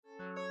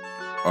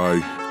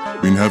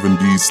I've been having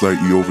these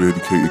slightly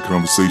overeducated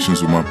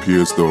conversations with my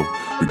peers though.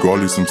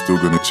 Regardless, I'm still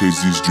gonna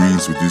chase these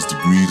dreams with these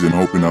degrees and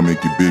hoping I make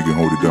it big and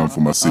hold it down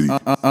for my city.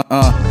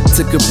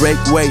 Took a break,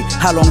 wait,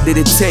 how long did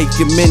it take?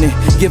 A minute,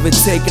 give or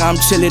take, I'm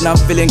chilling, I'm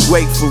feeling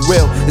great, for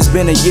real. It's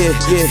been a year,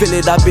 feel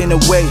it, I've been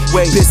away.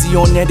 Busy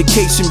on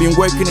education, been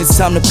working, it's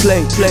time to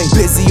play.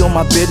 Busy on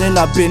my bidding,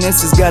 our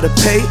business has gotta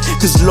pay.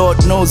 Cause Lord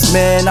knows,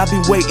 man, I've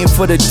been waiting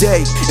for the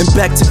day. And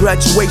back to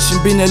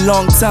graduation, been a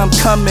long time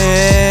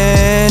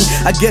coming.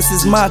 I guess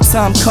it's my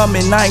time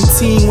coming.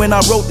 19 when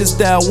I wrote this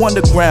down,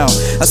 Wonderground.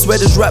 I swear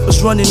there's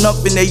rappers running up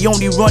and they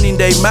only running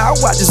their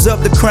mouth. I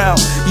deserve the crown.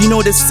 You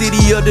know the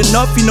city of the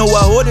north, you know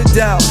I hold it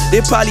down.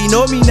 They probably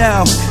know me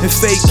now. And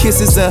fake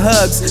kisses and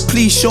hugs,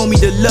 please show me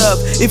the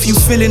love if you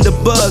feeling the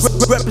buzz.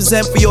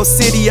 Represent for your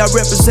city, I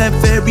represent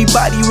for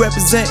everybody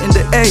representing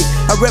the A.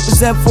 I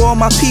represent for all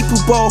my people,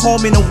 ball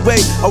home and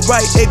away.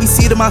 Alright,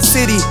 ABC to my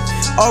city.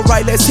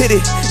 Alright, let's hit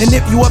it. And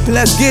if you up and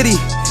let's get it.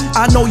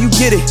 I know you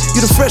get it.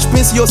 You the fresh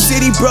prince of your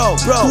city, bro.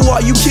 Who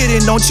are you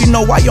kidding? Don't you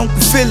know I don't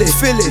feel it?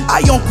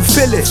 I don't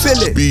feel it.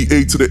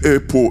 BA to the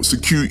airport,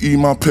 security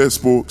my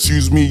passport.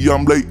 Excuse me,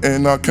 I'm late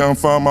and I can't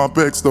find my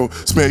bags though.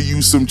 Spare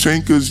you some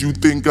change cause you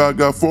think I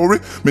got for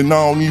it? Man,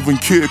 I don't even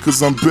care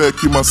cause I'm back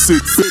in my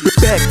city.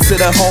 Back to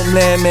the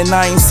homeland, man,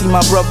 I ain't see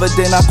my brother.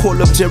 Then I call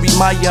up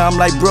Jeremiah, I'm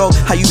like, bro,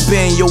 how you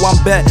been? Yo,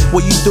 I'm back.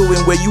 What you doing?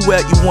 Where you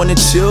at? You wanna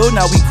chill?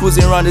 Now we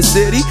cruising around the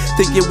city,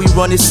 thinking we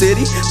run the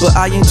city. But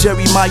I and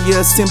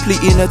Jeremiah simply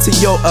in a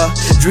Toyota,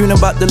 dreaming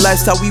about the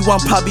lifestyle we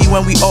want probably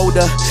when we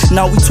older.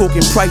 Now we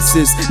talking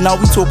prices, now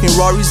we talking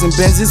Rarries and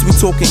Benzes, we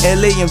talking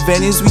LA and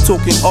Venice, we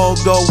talking all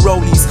gold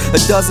rollies, a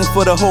dozen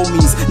for the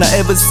homies. Now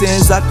ever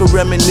since I could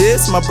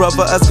reminisce, my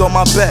brother has got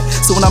my back.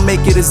 So when I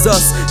make it, it's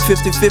us,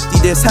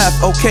 50-50, there's half,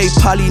 okay,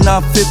 probably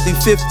not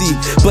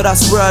 50-50. But I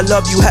swear I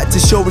love you, had to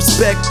show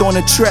respect on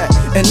the track.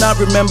 And I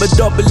remember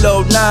 009,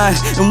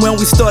 and when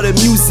we started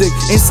music,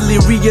 instantly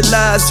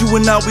realized you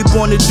and I, we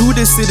born to do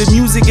this. See, the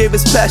music gave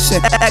us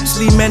passion,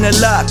 actually meant a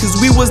lot. Cause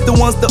we was the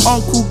ones the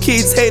uncle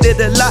kids hated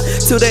a lot,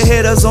 till they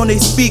had us on their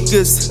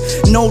speakers.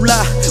 No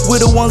lie, we're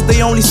the ones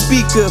they only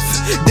speak of.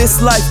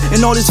 This life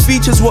and all its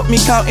features, what me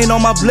counting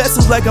on my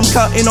blessings like I'm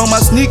counting on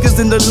my sneakers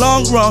in the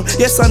long run.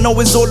 Yes, I know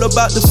it's all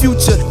about the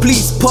future.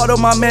 Please, part of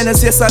my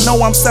manners, yes, I know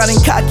I'm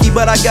sounding cocky,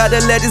 but I gotta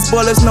let these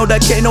ballers know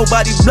that can't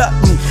nobody block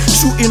me.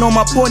 Shooting on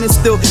my point and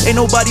still ain't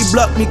nobody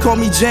block me. Call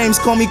me James,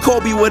 call me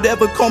Kobe,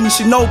 whatever, call me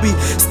Shinobi.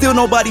 Still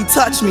nobody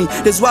touch me,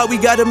 that's why we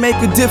gotta make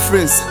a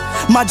difference.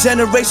 My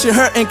generation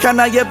hurting, can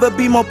I ever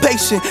be more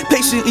patient?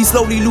 Patiently,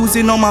 slowly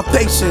losing all my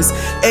patience.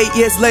 8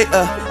 years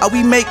later, are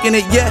we making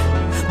it yet?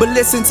 But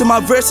listen to my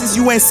verses,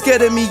 you ain't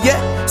scared of me yet.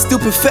 Still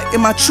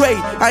perfecting my trade,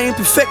 I ain't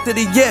perfected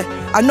it yet.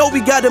 I know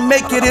we gotta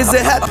make it, is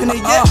it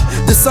happening yet?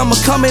 The summer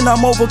coming,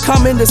 I'm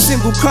overcoming. The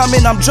single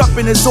coming, I'm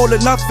dropping, it's all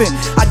or nothing.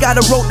 I gotta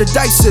roll the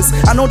dices,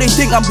 I know they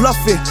think I'm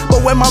bluffing.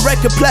 But when my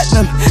record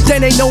platinum, then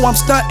they know I'm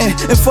stunting.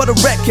 And for the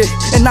record,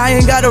 and I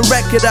ain't got a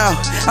record out,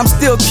 I'm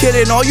still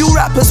kidding all you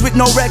rappers with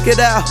no record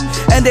out.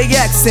 And they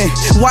asking,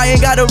 why ain't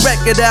got a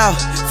record out?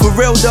 For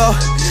real though,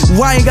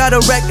 why ain't got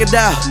a record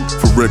out?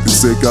 For record's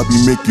sake, I be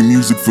making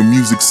music for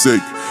music's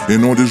sake.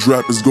 And all these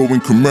rappers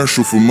going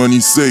commercial for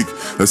money's sake.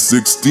 At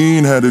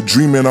 16, had a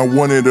dream and I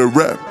wanted to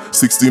rap.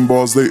 16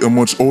 bars later,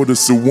 much older,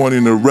 still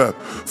wanting to rap.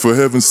 For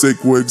heaven's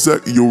sake, what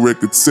exactly your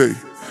record say?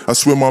 I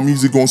swear my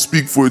music gon'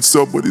 speak for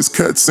itself, but these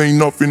cats ain't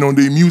nothing on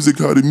their music.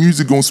 How the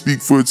music gon'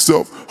 speak for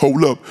itself?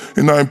 Hold up,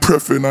 and I ain't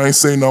preferring, I ain't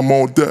saying I'm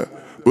all that.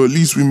 But at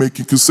least we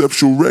making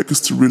conceptual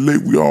records to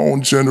relate. We our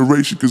own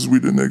generation, cause we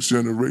the next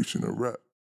generation of rap.